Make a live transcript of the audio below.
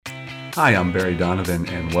Hi, I'm Barry Donovan,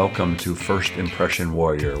 and welcome to First Impression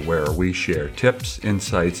Warrior, where we share tips,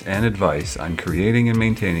 insights, and advice on creating and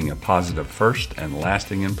maintaining a positive first and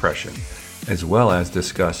lasting impression, as well as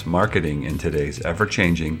discuss marketing in today's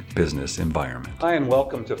ever-changing business environment. Hi, and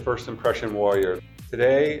welcome to First Impression Warrior.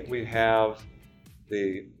 Today we have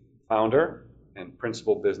the founder and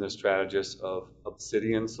principal business strategist of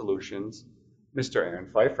Obsidian Solutions, Mr. Aaron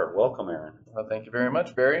Pfeiffer. Welcome, Aaron. Well, thank you very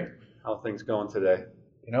much, Barry. How are things going today?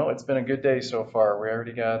 You know, it's been a good day so far. We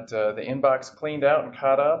already got the inbox cleaned out and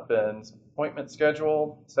caught up and appointment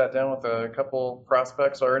scheduled. Sat down with a couple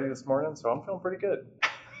prospects already this morning, so I'm feeling pretty good.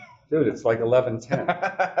 Dude, it's like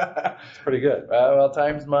 11:10. It's pretty good. Well,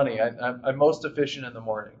 time's money. I'm most efficient in the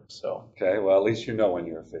morning, so. Okay, well, at least you know when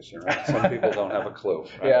you're efficient, right? Some people don't have a clue.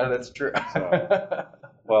 Right? Yeah, that's true.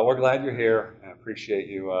 Well, we're glad you're here. I appreciate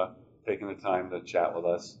you taking the time to chat with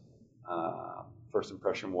us. First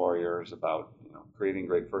Impression Warrior is about creating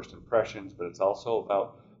great first impressions, but it's also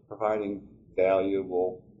about providing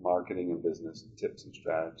valuable marketing and business tips and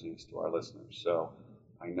strategies to our listeners. So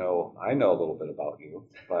I know a little bit about you,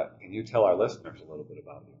 but can you tell our listeners a little bit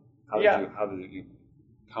about you? How did you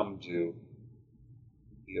come to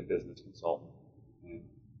be a business consultant and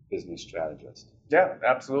business strategist? Yeah,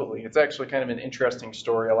 absolutely. It's actually kind of an interesting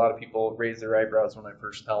story. A lot of people raise their eyebrows when I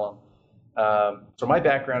first tell them. So my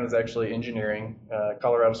background is actually engineering,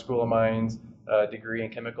 Colorado School of Mines, a degree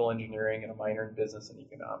in chemical engineering, and a minor in business and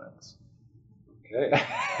economics. Okay.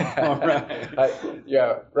 All right.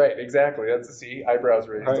 Yeah, right, exactly. That's eyebrows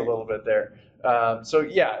raised a little bit there.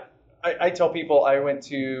 I tell people I went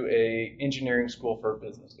to a engineering school for a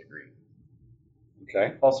business degree.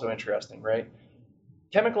 Okay. Also interesting, right?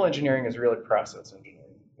 Chemical engineering is really process engineering.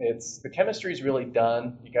 The chemistry is really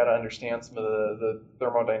done. You got to understand some of the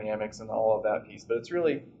thermodynamics and all of that piece, but it's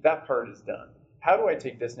really, that part is done. How do I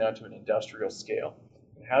take this now to an industrial scale?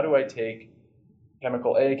 And how do I take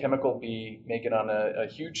chemical A, chemical B, make it on a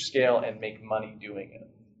huge scale and make money doing it?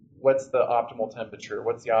 What's the optimal temperature?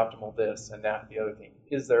 What's the optimal this and that, the other thing?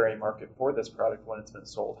 Is there a market for this product when it's been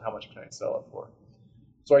sold? How much can I sell it for?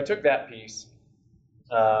 So I took that piece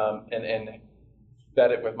and fed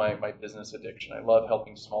it with my business addiction. I love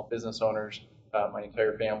helping small business owners. My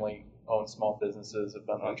entire family owns small businesses, have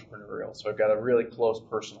been entrepreneurial, so I've got a really close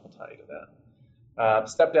personal tie to that.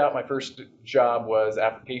 Stepped out, my first job was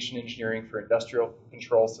application engineering for industrial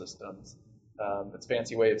control systems. That's a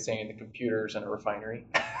fancy way of saying the computers in a refinery.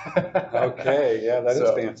 Okay, yeah, that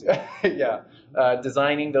is fancy. Yeah,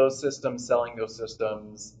 designing those systems, selling those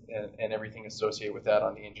systems, and everything associated with that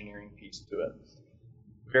on the engineering piece to it.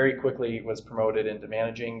 Very quickly was promoted into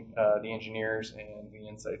managing the engineers and the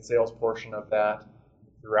inside sales portion of that.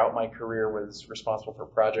 Throughout my career was responsible for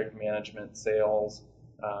project management, sales,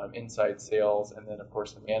 inside sales, and then of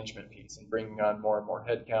course the management piece and bringing on more and more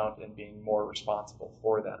headcount and being more responsible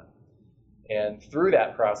for that. And through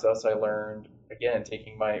that process, I learned, again,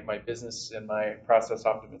 taking my business and my process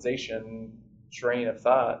optimization train of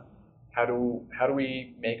thought, how do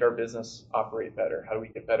we make our business operate better? How do we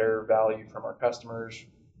get better value from our customers,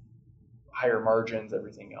 higher margins,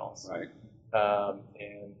 everything else? Right.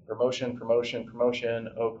 And promotion.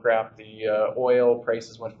 Oh crap, the oil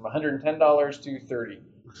prices went from $110 to $30.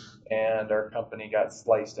 And our company got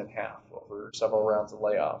sliced in half over several rounds of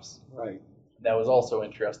layoffs. Right. That was also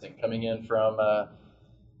interesting, coming in from a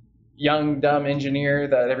young, dumb engineer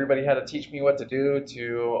that everybody had to teach me what to do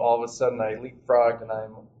to all of a sudden I leapfrogged and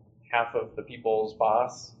I'm half of the people's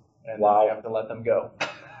boss, and wow. I have to let them go.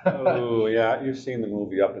 Oh, yeah, you've seen the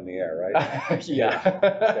movie Up in the Air, right?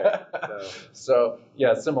 Yeah. Okay. So,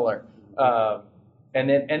 yeah, similar. And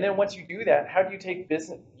then once you do that, how do you take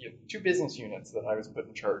two business units that I was put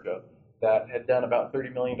in charge of that had done about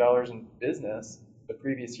 $30 million in business the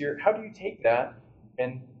previous year? How do you take that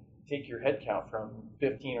and take your headcount from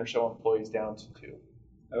 15 or so employees down to 2?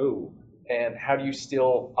 Oh. And how do you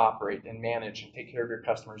still operate and manage and take care of your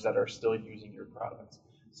customers that are still using your products?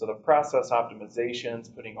 So the process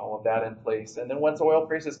optimizations, putting all of that in place. And then once oil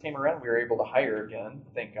prices came around, we were able to hire again,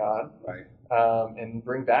 thank God, right. And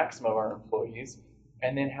bring back some of our employees.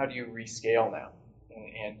 And then how do you rescale now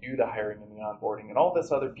and do the hiring and the onboarding and all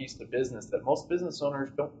this other piece of business that most business owners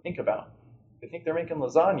don't think about? They think they're making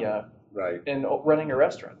lasagna right. and running a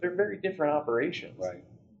restaurant. They're very different operations. Right.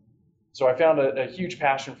 So I found a huge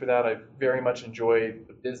passion for that. I very much enjoyed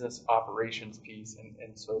the business operations piece,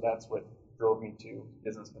 and so that's what drove me to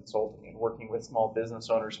business consulting and working with small business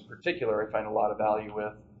owners in particular. I find a lot of value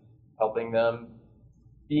with helping them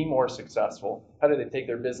be more successful. How do they take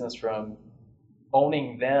their business from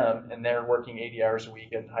owning them and they're working 80 hours a week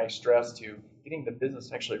in high stress to getting the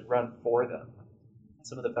business actually run for them?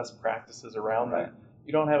 Some of the best practices around that.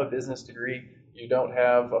 You don't have a business degree. You don't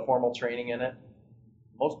have a formal training in it.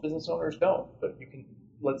 Most business owners don't, but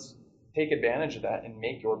let's take advantage of that and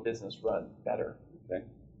make your business run better. Okay.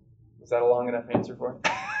 Was that a long enough answer for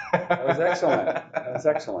you? That was excellent. That was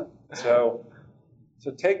excellent. So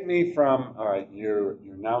take me from, all right, you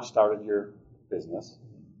now started your business.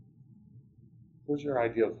 Who's your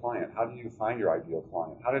ideal client? How do you find your ideal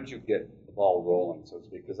client? How did you get the ball rolling, so to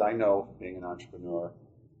speak? Because I know, being an entrepreneur,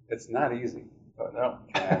 it's not easy. Oh, no.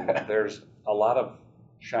 And there's a lot of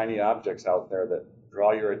shiny objects out there that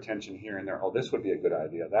draw your attention here and there. Oh, this would be a good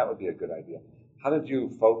idea. That would be a good idea. How did you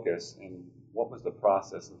focus, and what was the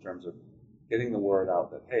process in terms of getting the word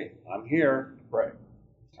out that, hey, I'm here. Right.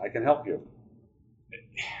 I can help you?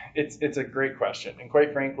 It's a great question. And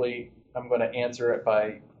quite frankly, I'm going to answer it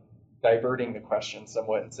by diverting the question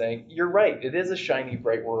somewhat and saying, you're right, it is a shiny,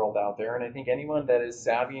 bright world out there. And I think anyone that is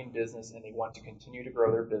savvy in business and they want to continue to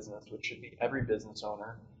grow their business, which should be every business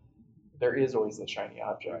owner, there is always the shiny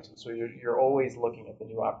object. So you're always looking at the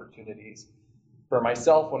new opportunities. For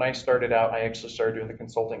myself, when I started out, I actually started doing the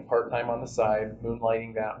consulting part-time on the side,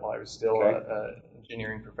 moonlighting that while I was still an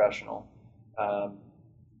engineering professional.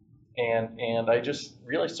 And I just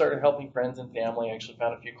really started helping friends and family. I actually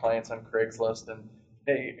found a few clients on Craigslist, and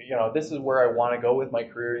hey, this is where I want to go with my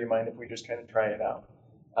career. You mind if we just kind of try it out?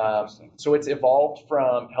 So it's evolved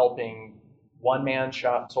from helping one-man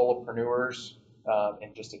shop solopreneurs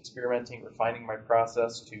and just experimenting, refining my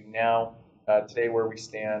process to now, today where we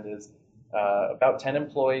stand is about 10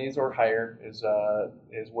 employees or higher is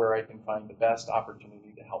where I can find the best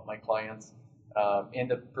opportunity to help my clients in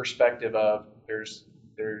the perspective of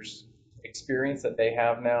there's experience that they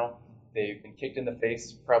have now. They've been kicked in the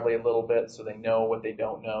face probably a little bit, so they know what they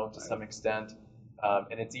don't know to some extent,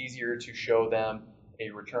 and it's easier to show them a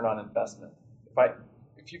return on investment.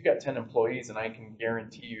 If you've got 10 employees and I can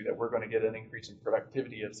guarantee you that we're going to get an increase in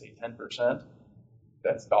productivity of say 10%,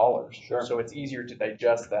 that's dollars. Sure. So it's easier to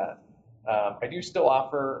digest that. I do still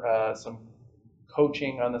offer some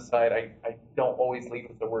coaching on the side. I don't always lead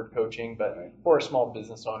with the word coaching, but for a small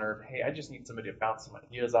business owner, hey, I just need somebody to bounce some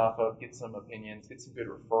ideas off of, get some opinions, get some good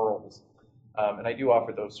referrals. And I do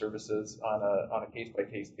offer those services on a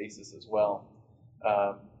case-by-case basis as well.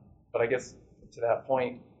 But I guess to that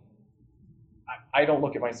point, I don't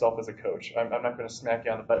look at myself as a coach. I'm not going to smack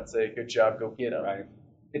you on the butt and say, good job, go get them. Right.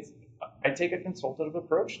 I take a consultative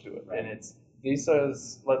approach to it, and this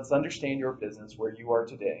says, let's understand your business, where you are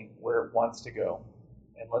today, where it wants to go,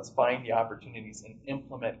 and let's find the opportunities and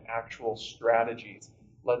implement actual strategies.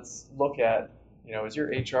 Let's look at, is your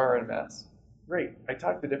HR a mess? Great. I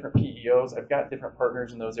talk to different PEOs. I've got different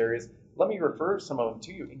partners in those areas. Let me refer some of them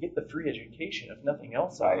to you and get the free education, if nothing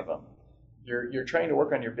else, out of them. You're trying to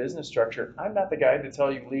work on your business structure. I'm not the guy to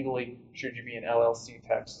tell you legally, should you be an LLC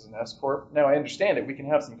taxed as an S Corp. Now, I understand it. We can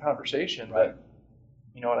have some conversation, but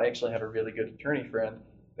you know what? I actually have a really good attorney friend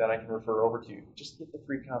that I can refer over to you. Just get the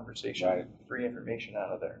free conversation, free information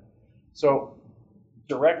out of there. So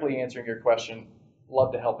directly answering your question,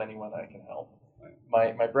 love to help anyone I can help.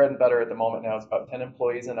 My bread and butter at the moment now is about 10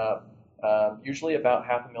 employees and up. Usually about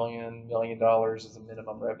 $500,000, $1 million is a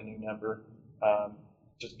minimum revenue number.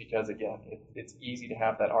 Just because, again, it's easy to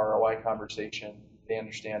have that ROI conversation. They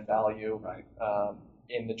understand value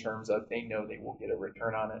in the terms of they know they will get a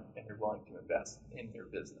return on it, and they're willing to invest in their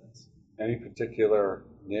business. Any particular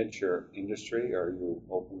niche or industry, or are you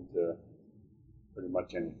open to pretty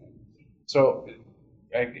much anything? So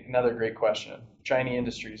another great question. Shiny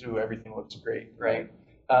industries, everything looks great, right?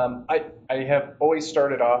 I have always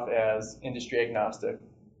started off as industry agnostic.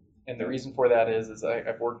 And the reason for that is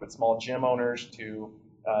I've worked with small gym owners to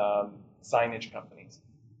signage companies.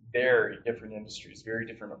 Very different industries, very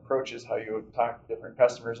different approaches, how you would talk to different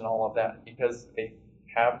customers and all of that, because they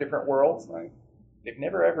have different worlds. They've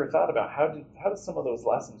never ever thought about how do some of those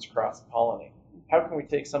lessons cross-pollinate. How can we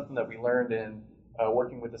take something that we learned in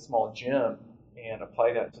working with a small gym and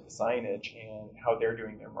apply that to the signage and how they're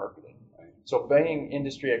doing their marketing? So being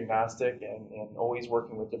industry agnostic and always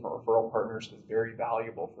working with different referral partners is very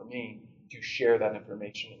valuable for me to share that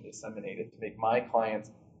information and disseminate it to make my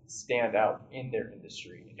clients stand out in their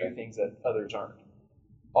industry and do things that others aren't.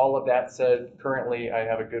 All of that said, currently I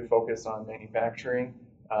have a good focus on manufacturing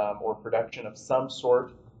or production of some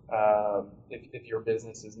sort. If your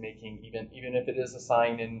business is making, even if it is a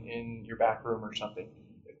sign in your back room or something,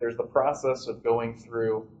 there's the process of going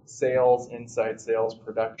through sales, inside sales,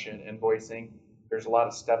 production, invoicing. There's a lot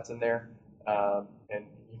of steps in there, and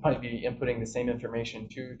you might be inputting the same information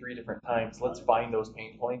 2-3 different times. Let's find those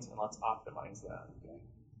pain points and let's optimize that.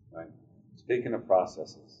 Right. Speaking of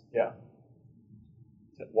processes,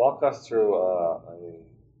 walk us through a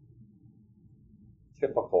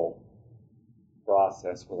typical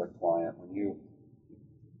process with a client when you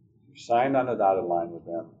signed on the dotted line with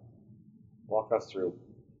them? Walk us through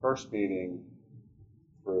first meeting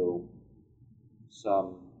through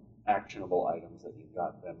some actionable items that you've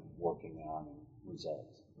got them working on and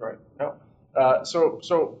results. Right. No.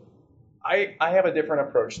 So I have a different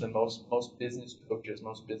approach than most business coaches,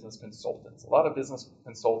 most business consultants. A lot of business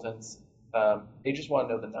consultants, they just want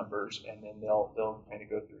to know the numbers, and then they'll kind of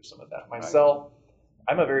go through some of that. Myself,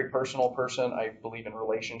 I'm a very personal person. I believe in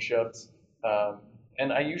relationships,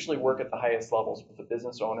 and I usually work at the highest levels with the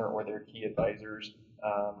business owner or their key advisors,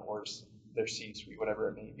 or their C-suite, whatever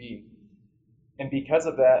it may be. And because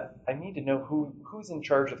of that, I need to know who's in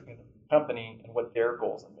charge of the company and what their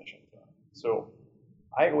goals and missions are. So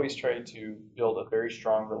I always try to build a very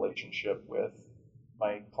strong relationship with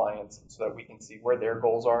my clients so that we can see where their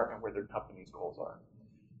goals are and where their company's goals are.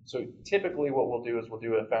 So typically what we'll do is we'll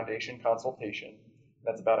do a foundation consultation.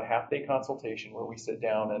 That's about a half-day consultation where we sit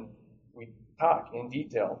down and we talk in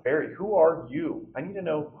detail. Barry, who are you? I need to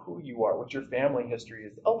know who you are, what your family history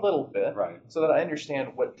is a little bit, so that I understand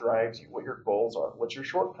what drives you, what your goals are, what your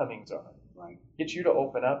shortcomings are. Get you to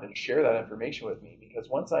open up and share that information with me, because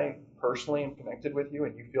once I personally am connected with you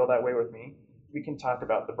and you feel that way with me, we can talk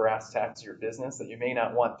about the brass tacks of your business that you may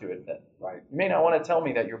not want to admit. You may not want to tell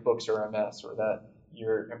me that your books are a mess or that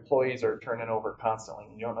your employees are turning over constantly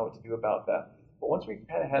and you don't know what to do about that. But once we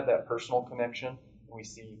kind of had that personal connection and we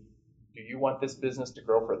see, do you want this business to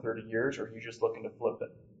grow for 30 years or are you just looking to flip it?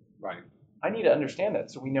 I need to understand that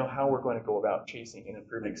so we know how we're going to go about chasing and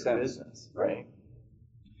improving your business, right?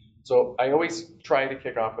 So I always try to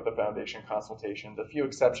kick off with a foundation consultation. The few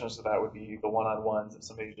exceptions to that would be the one-on-ones. If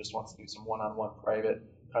somebody just wants to do some one-on-one private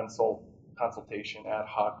consultation, ad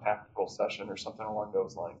hoc tactical session or something along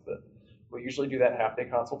those lines. But we usually do that half-day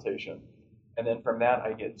consultation. And then from that,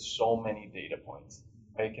 I get so many data points.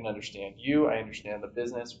 I can understand you. I understand the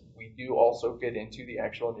business. We do also get into the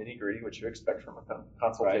actual nitty-gritty, which you expect from a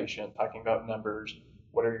consultation, talking about numbers,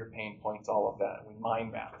 what are your pain points, all of that. We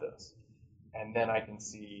mind map this. And then I can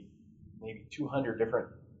see maybe 200 different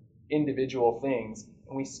individual things,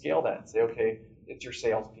 and we scale that and say, okay, it's your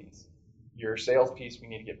sales piece. Your sales piece, we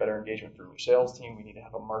need to get better engagement from your sales team. We need to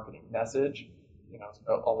have a marketing message,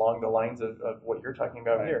 along the lines of what you're talking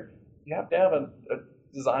about here. You have to have a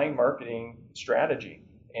design marketing strategy,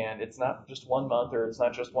 and it's not just 1 month or it's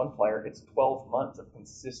not just one flyer. It's 12 months of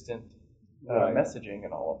consistent messaging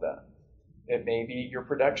and all of that. It may be your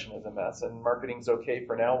production is a mess and marketing's okay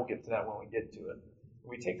for now. We'll get to that when we get to it.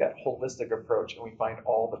 We take that holistic approach and we find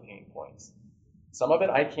all the pain points. Some of it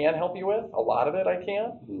I can help you with. A lot of it I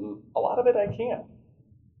can't. A lot of it I can't.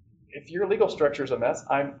 If your legal structure is a mess,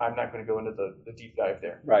 I'm not going to go into the deep dive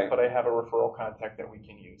there. But I have a referral contact that we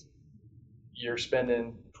can use. You're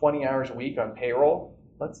spending 20 hours a week on payroll.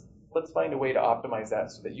 Let's find a way to optimize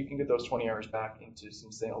that so that you can get those 20 hours back into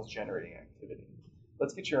some sales generating activity.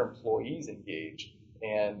 Let's get your employees engaged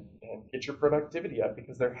and get your productivity up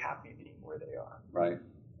because they're happy being where they are.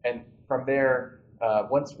 And from there,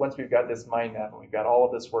 once we've got this mind map and we've got all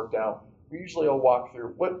of this worked out, we usually will walk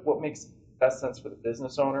through what makes best sense for the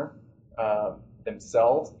business owner,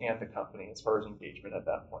 themselves, and the company as far as engagement at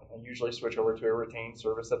that point. I usually switch over to a retained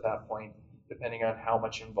service at that point, depending on how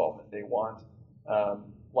much involvement they want.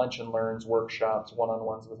 Lunch and learns, workshops,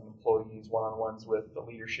 one-on-ones with employees, one-on-ones with the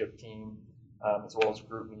leadership team, as well as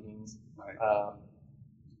group meetings.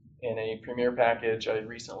 In a premier package, I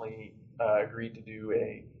recently agreed to do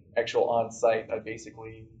a actual on-site. I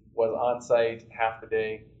basically was on-site half the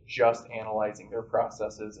day, just analyzing their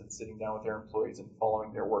processes and sitting down with their employees and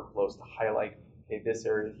following their workflows to highlight, hey, this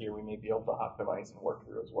area here we may be able to optimize and work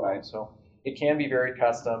through as well. So it can be very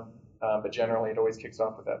custom, but generally it always kicks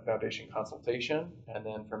off with that foundation consultation, and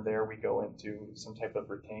then from there we go into some type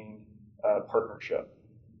of retained partnership.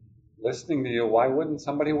 Listening to you, why wouldn't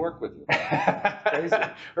somebody work with you? Crazy.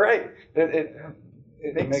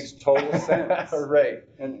 It makes total sense.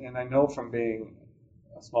 And I know from being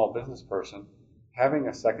a small business person, having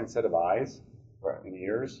a second set of eyes and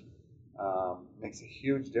ears makes a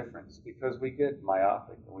huge difference because we get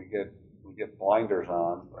myopic, we get blinders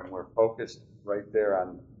on, and we're focused right there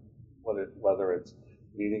on whether it's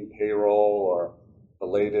meeting payroll or the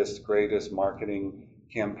latest, greatest marketing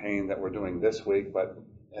campaign that we're doing this week. But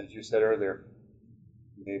as you said earlier,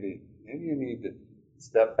 maybe you need to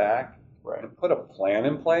step back and put a plan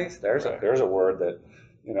in place. There's a word that,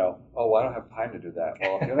 I don't have time to do that.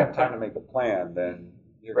 Well, if you don't have time to make a plan, then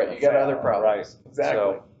you're going to you got other problems. Exactly.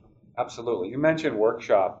 So, absolutely. You mentioned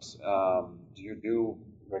workshops. Do you do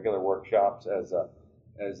regular workshops as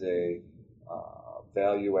a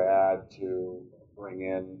value add to bring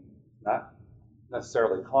in not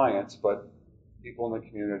necessarily clients, but people in the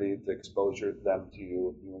community to exposure them to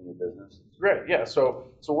you and your business. Right, yeah. So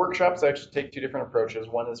workshops actually take two different approaches.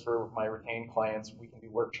 One is for my retained clients. We can do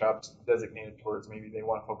workshops designated towards maybe they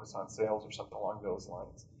want to focus on sales or something along those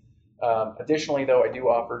lines. Additionally, though, I do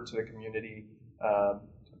offer to the community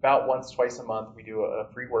about once, twice a month. We do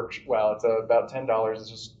a free workshop. Well, it's about $10. It's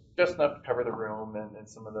just enough to cover the room and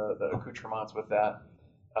some of the accoutrements with that.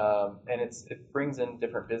 And it brings in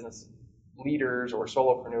different business leaders or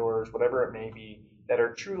solopreneurs, whatever it may be, that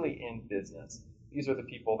are truly in business. These are the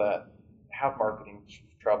people that have marketing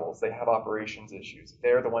troubles. They have operations issues.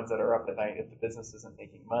 They're the ones that are up at night if the business isn't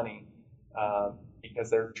making money because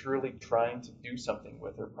they're truly trying to do something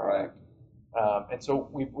with their product. And so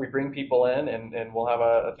we bring people in and we'll have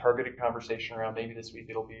a targeted conversation around maybe this week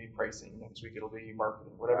it'll be pricing, next week it'll be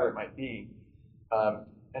marketing, whatever it might be.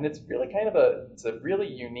 And it's really kind of it's a really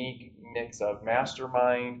unique mix of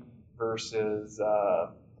mastermind versus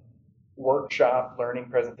workshop, learning,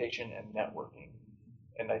 presentation, and networking.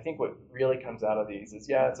 And I think what really comes out of these is,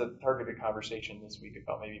 yeah, it's a targeted conversation this week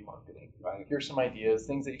about maybe marketing. Right. Here's some ideas,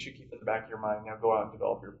 things that you should keep in the back of your mind. Now go out and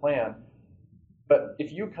develop your plan. But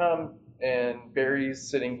if you come and Barry's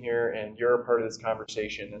sitting here and you're a part of this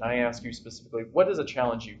conversation, and I ask you specifically, what is a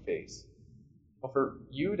challenge you face? Well, for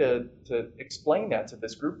you to explain that to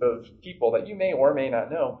this group of people that you may or may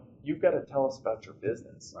not know, you've got to tell us about your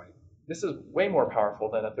business. Right. This is way more powerful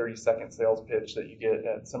than a 30-second sales pitch that you get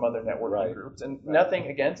at some other networking groups. And nothing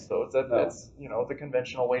against those. That's the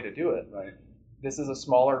conventional way to do it. Right. This is a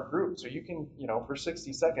smaller group, so you can, for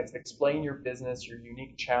 60 seconds, explain your business, your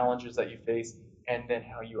unique challenges that you face, and then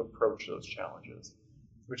how you approach those challenges.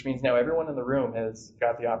 Which means now everyone in the room has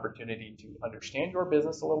got the opportunity to understand your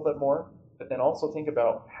business a little bit more, but then also think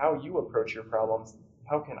about how you approach your problems.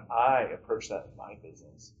 How can I approach that in my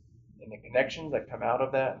business? And the connections that come out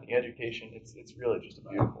of that and the education, it's really just a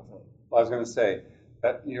beautiful thing. Well, I was going to say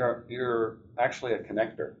that you're actually a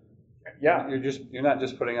connector. Yeah. You're not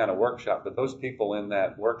just putting on a workshop, but those people in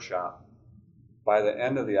that workshop, by the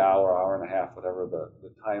end of the hour and a half, whatever the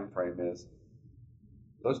time frame is,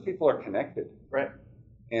 those people are connected. Right.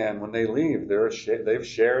 And when they leave, they've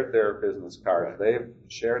shared their business cards. Right. They've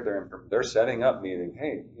shared their information. They're setting up meeting.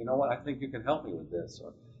 Hey, you know what? I think you can help me with this.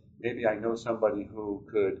 Or maybe I know somebody who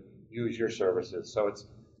could use your services. So it's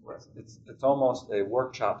almost a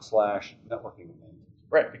workshop / networking event.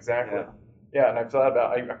 Right. Exactly. Yeah. And I've thought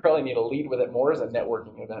about I probably need to lead with it more as a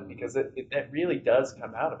networking event because it really does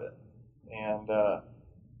come out of it. And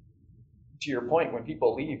to your point, when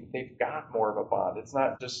people leave, they've got more of a bond. It's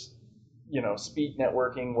not just speed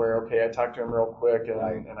networking where, okay, I talked to him real quick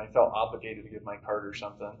and I felt obligated to give my card or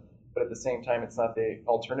something. But at the same time, it's not the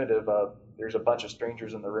alternative of there's a bunch of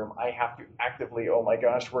strangers in the room. I have to actively, oh my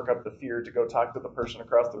gosh, work up the fear to go talk to the person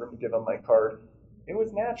across the room to give them my card. It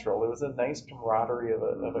was natural. It was a nice camaraderie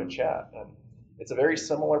of a chat. And it's a very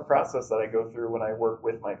similar process that I go through when I work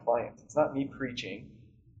with my clients. It's not me preaching.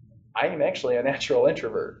 I am actually a natural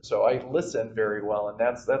introvert, so I listen very well, and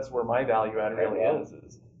that's where my value add really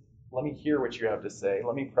is let me hear what you have to say.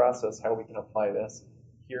 Let me process how we can apply this.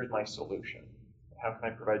 Here's my solution. How can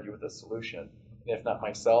I provide you with a solution? And if not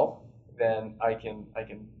myself, then I can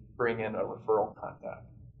bring in a referral contact.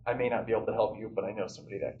 I may not be able to help you, but I know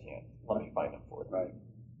somebody that can. Let me find them for you. Right.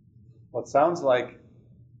 Well, it sounds like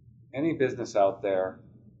any business out there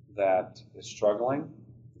that is struggling,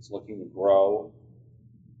 is looking to grow,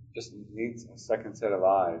 just needs a second set of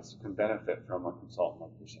eyes, can benefit from a consultant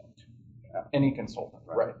like yourself. Yeah. Any consultant,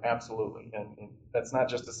 right? Absolutely. And that's not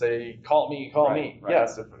just to say, call me. Right.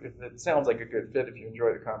 Yes, if it sounds like a good fit, if you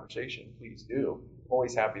enjoy the conversation, please do.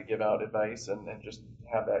 Always happy to give out advice and just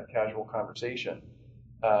have that casual conversation.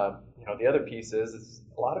 The other piece is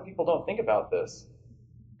a lot of people don't think about this.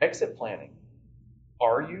 Exit planning.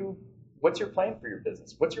 What's your plan for your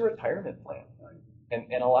business? What's your retirement plan? Right.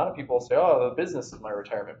 And a lot of people say, oh, the business is my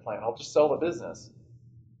retirement plan. I'll just sell the business.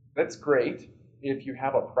 That's great if you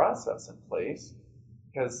have a process in place,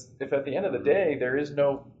 because if at the end of the day there is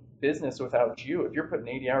no business without you, if you're putting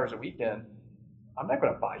 80 hours a week in, I'm not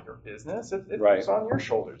going to buy your business. It's on your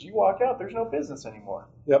shoulders. You walk out, there's no business anymore.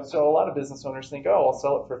 Yep. So a lot of business owners think, oh, I'll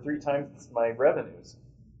sell it for 3 times my revenues.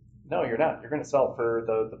 No, you're not. You're going to sell it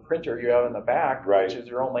for the printer you have in the back, which is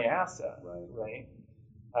your only asset. Right.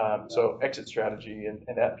 So exit strategy and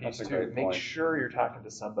that piece too. Make sure you're talking to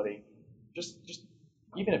somebody. Just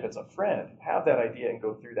even if it's a friend, have that idea and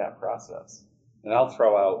go through that process. And I'll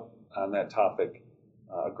throw out on that topic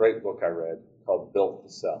a great book I read called Built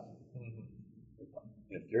to Sell. Mm-hmm.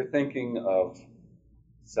 If you're thinking of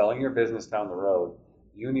selling your business down the road,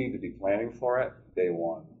 you need to be planning for it day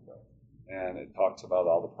one. and it talks about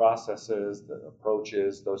all the processes, the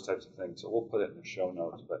approaches, those types of things. So we'll put it in the show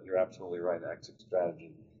notes, but you're absolutely right. Exit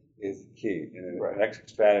strategy is key. And an exit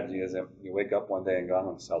strategy isn't you wake up one day and go, I'm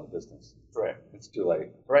going to sell the business. Right. It's too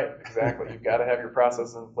late. Right, exactly. You've got to have your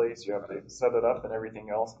process in place. You have to set it up and everything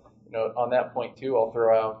else. On that point too, I'll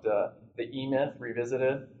throw out the E-Myth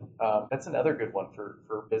Revisited. That's another good one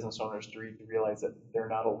for business owners to read, to realize that they're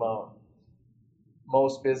not alone.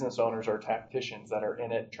 Most business owners are tacticians that are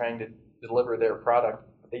in it trying to deliver their product,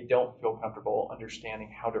 but they don't feel comfortable understanding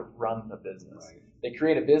how to run the business. Right. They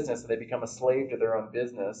create a business and they become a slave to their own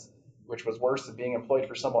business, which was worse than being employed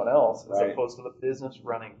for someone else as opposed to the business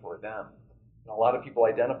running for them. And a lot of people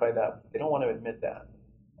identify that. They don't want to admit that.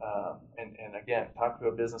 And again, talk to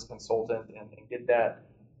a business consultant and get that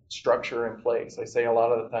structure in place. I say a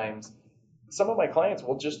lot of the times, some of my clients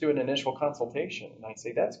will just do an initial consultation. And I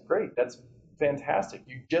say, that's great. That's fantastic.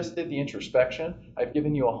 You just did the introspection. I've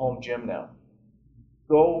given you a home gym now.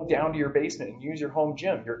 Go down to your basement and use your home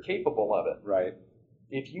gym. You're capable of it. Right.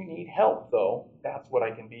 If you need help, though, that's what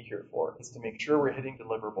I can be here for, is to make sure we're hitting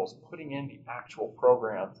deliverables, putting in the actual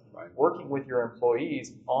programs, working with your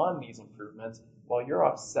employees on these improvements while you're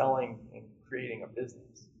off selling and creating a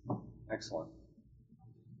business. Excellent.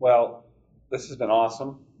 Well, this has been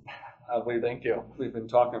awesome. Thank you. We've been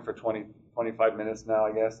talking for 25 minutes now,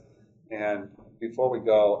 I guess. And before we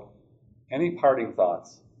go, any parting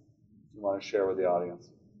thoughts you want to share with the audience?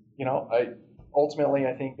 Ultimately,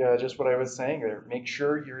 I think just what I was saying there, make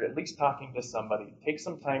sure you're at least talking to somebody. Take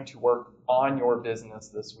some time to work on your business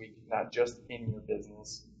this week, not just in your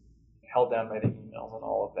business, held down by the emails and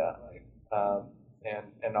all of that. Right.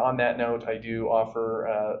 And on that note, I do offer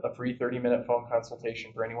a free 30-minute phone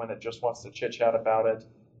consultation for anyone that just wants to chit-chat about it.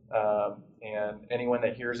 And anyone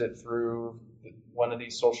that hears it through one of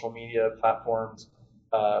these social media platforms,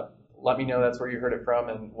 let me know that's where you heard it from,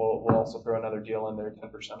 and we'll also throw another deal in there,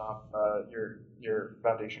 10% off your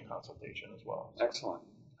foundation consultation as well. Excellent.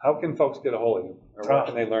 How can folks get a hold of you, or where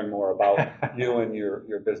can they learn more about you and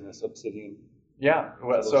your business, Obsidian? Yeah,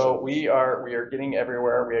 so we are getting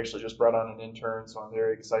everywhere. We actually just brought on an intern, so I'm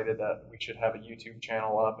very excited that we should have a YouTube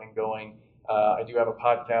channel up and going. I do have a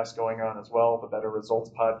podcast going on as well, the Better Results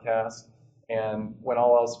Podcast. And when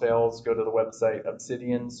all else fails, go to the website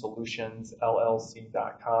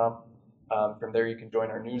obsidiansolutionsllc.com. From there, you can join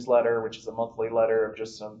our newsletter, which is a monthly letter of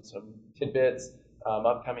just some tidbits,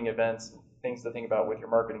 upcoming events, things to think about with your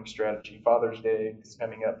marketing strategy. Father's Day is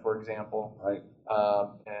coming up, for example. Right.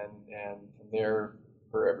 And from there,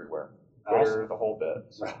 we're everywhere. Twitter, the whole bit.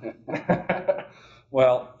 So.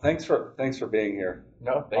 Well, thanks for being here.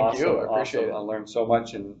 No, thank you. I appreciate it. I learned so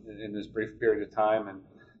much in this brief period of time,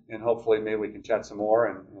 and hopefully maybe we can chat some more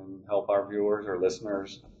and help our viewers or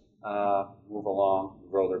listeners move along,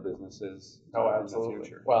 grow their businesses in the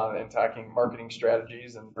future. Well, and talking marketing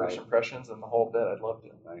strategies and first impressions and the whole bit, I'd love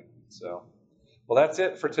to. Right. So, well, that's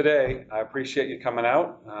it for today. I appreciate you coming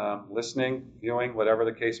out, listening, viewing, whatever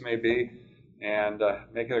the case may be, and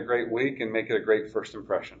make it a great week and make it a great first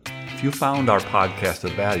impression. If you found our podcast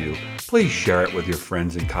of value, please share it with your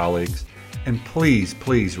friends and colleagues. And please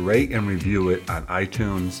rate and review it on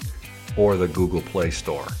iTunes or the Google Play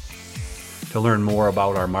Store. To learn more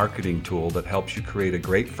about our marketing tool that helps you create a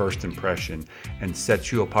great first impression and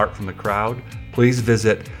sets you apart from the crowd, please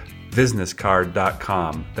visit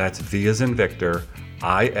visnesscard.com. That's V as in Victor,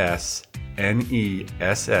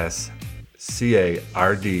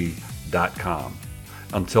 ISNESSCARD.com.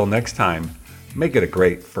 Until next time, make it a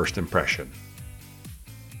great first impression.